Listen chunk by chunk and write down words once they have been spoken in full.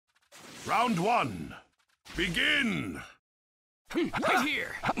Round one. Begin. Right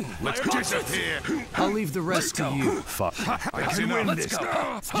here. Let's disappear. I'll leave the rest to you. Fuck. I can win this.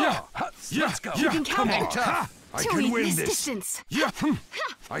 Yeah. Let's go. You can count it. I To can eat win this this. distance. Yeah.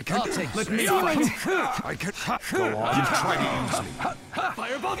 I can. I'll take Let this. me. See you later. I can. Go on. You try to use me.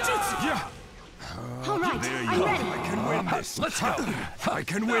 Fireball jutsu. Yeah. All right, There you I'm go. ready. I can win this. Let's go. I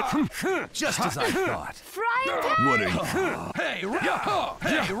can win. Just as I thought. Frying pan. What are you? Hey,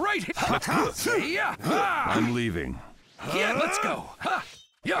 right here. See ya. I'm leaving. Yeah, let's go.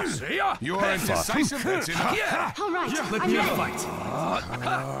 Yeah, see ya. You're indecisive. That's enough. Yeah. All right, Let I'm me ready. fight.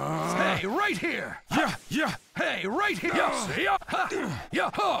 Hey, right here. Yeah. Hey, right here. Yeah, see ya.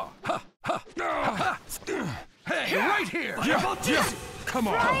 Yeah. Hey, right here. Yeah. Come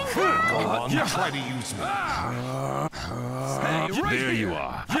on. Go on. Try to use me. Hey, right There here. you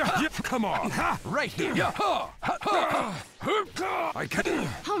are. Yeah. Come on. Right here. Yeah. I can.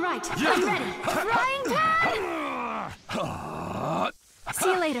 All right, I'm ready. Frying pan. See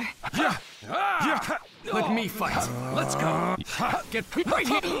you later. Yeah. Let me fight. Let's go. Get right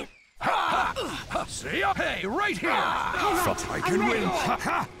here. See ya. Hey, right here. I can win.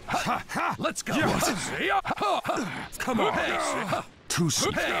 Let's go. See ya. Come on. Hey, see ya. Too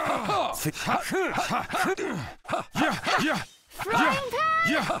soon. Hey, Yeah. Frying pan.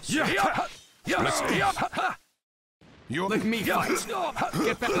 Yeah. see ya. Yeah, see ya. You're. Let me fight.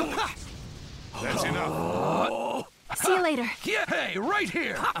 Get back. That's enough. See you later. Yeah. Hey, right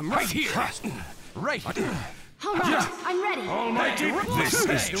here. I'm right here. Right here. All right, I'm ready. Almighty. This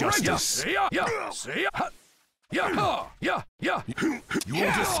is justice. See ya. Yeah. See ya. Yeah. You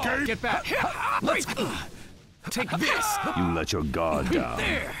won't escape. Get back. Let's go. Take this. You let your guard down.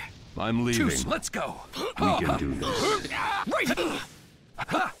 There. I'm leaving. Let's go. We can do this. Right here.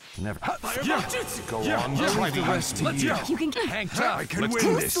 Never. Fireball jutsu. Go on. Try The to rest to Let's you. go. You can Hang I tough. can Let's win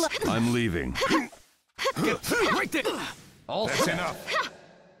go. this. I'm leaving. Right there. All That's enough.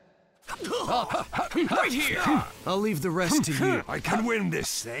 right here. I'll leave the rest to you. I can win this.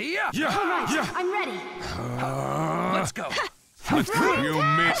 See ya. Yeah. All right, I'm ready. Let's go. You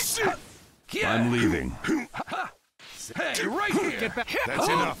miss. Yeah. I'm leaving. Hey, right here. Get back. That's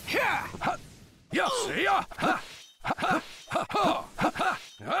enough. Yeah. Yeah. See ya. All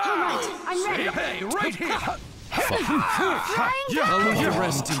right, I'm See ready. ya. Hey, right here. Frying pan. I'll leave the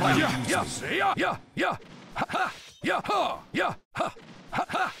rest to you. Yeah. See ya. Yeah.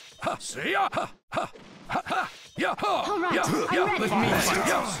 See ya. Yeah. All right, I'm ready. Let me fight.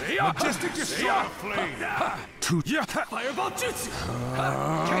 Yeah. See ya. Majestic destroyer flame. Yeah. Fireball jutsu.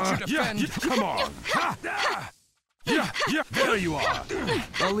 Catch your Yeah. defend. Come on. Yeah. There you are.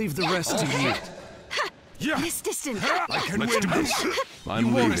 I'll leave the rest to you. Yeah. This distance. I can win this. I'm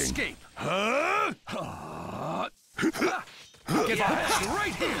You won't leaving. escape. Get back.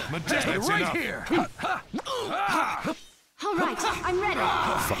 Right here. Majestic. Hey, That's right enough. here. All right, I'm ready.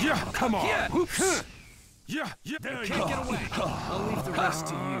 Yeah. Come on. Yeah. Yeah. There you Can't get are. away. I'll leave the rest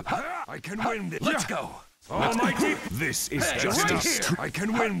to you. I can win this. Let's go. Almighty. This is Hey, justice. right here. I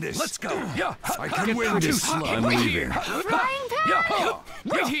can win this. Let's go. Yeah. I can win pretty this. slow. I'm Right leaving. here. Frying pan. Yeah.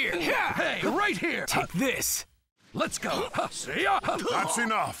 Right here. Hey, right here. Take this. Let's go. See ya. That's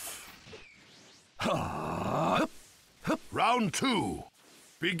enough. Round two.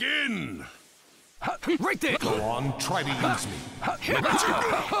 Begin. Right there. Go on, try to use me. Let's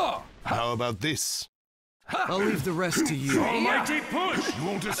go. How about this? I'll leave the rest to you. Almighty push! You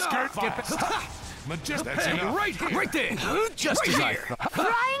won't escape fast. Majestic. That's Hey, enough. right here. Right there. Just Right as I here. thought.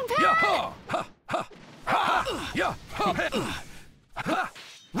 Frying pan. Yeah.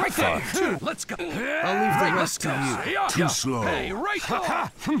 Right there. Let's go. I'll leave the rest to you. See ya. Too slow. Hey, right here. All right,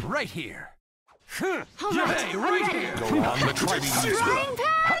 Hey, I'm right ready. here. Go on, try to use me. Frying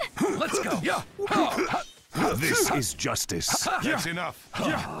pan. Let's go. Yeah. This is justice. That's enough.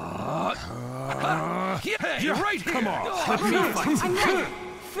 Yeah. Hey, right here. Come on. Let me fight. I'm ready.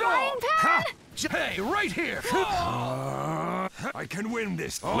 Frying pan. Hey, right here. I can win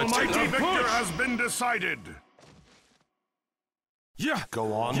this. Almighty victor has been decided. Yeah.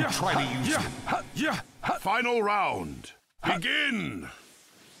 Go on, try to use me. Yeah. Final round. Begin.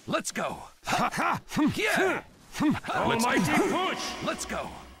 Let's go. Yeah. Almighty push. Let's go.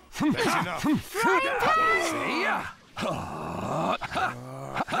 That's enough. See ya.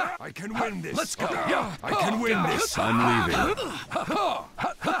 I can win this. Let's go. Yeah. I can win this. I'm leaving. All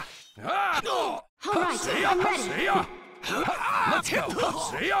right, I'm ready. See ya. Let's go.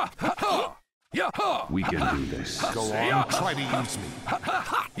 See ya. Yeah. We can do this. Go on, try to use me.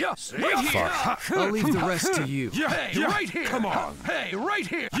 Yeah. See ya. I'll leave the rest to you. Hey, right here. Come on. Hey, right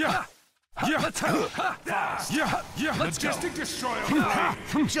here. Yeah. Yeah. Let's go. Yeah. Yeah. Majestic Destroyer.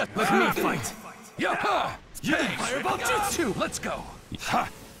 Just let me fight. Yeah. Yeah. Fireball Jutsu. Let's go.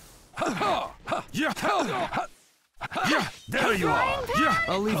 Yeah. Yeah. There you are. Yeah.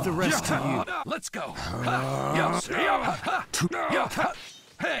 I'll leave the rest to you. Let's go. Yeah.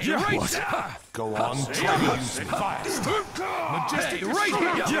 Hey, Yeah. right What? there. Go on. Fast. Majestic right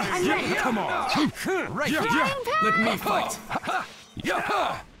here. Yeah. Come on. Right Yeah. here. Yeah. Let me fight.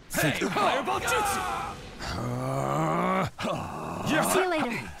 Yeah. Hey, Fireball Jutsu. Yeah. See you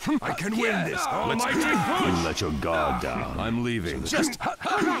later. I can win this. Almighty You push. let your guard down. I'm leaving. Just All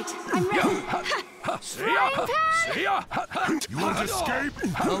right, I'm ready. See ya. See ya. You won't escape.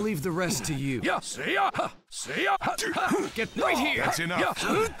 I'll leave the rest to you. Yeah. See ya. See ya. Get right here. That's enough.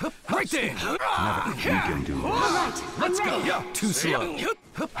 Right there. You can do All this. right, I'm ready. Yeah. Too slow. Right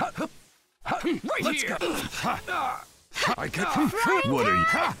here. I can. What are you?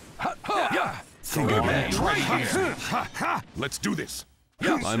 Yeah. Think of it. Right here. Let's do this.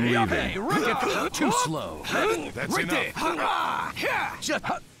 Yeah. I'm See ya. leaving. Hey, right Too slow. That's Right there. enough. Just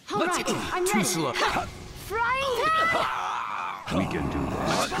All right, I'm too ready. slow. Frying pan. We can do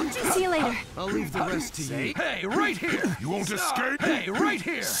this. See you later. I'll leave the rest to you. Hey, right here. You won't escape. Hey, right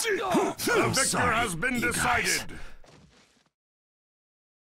here. The victor has been decided.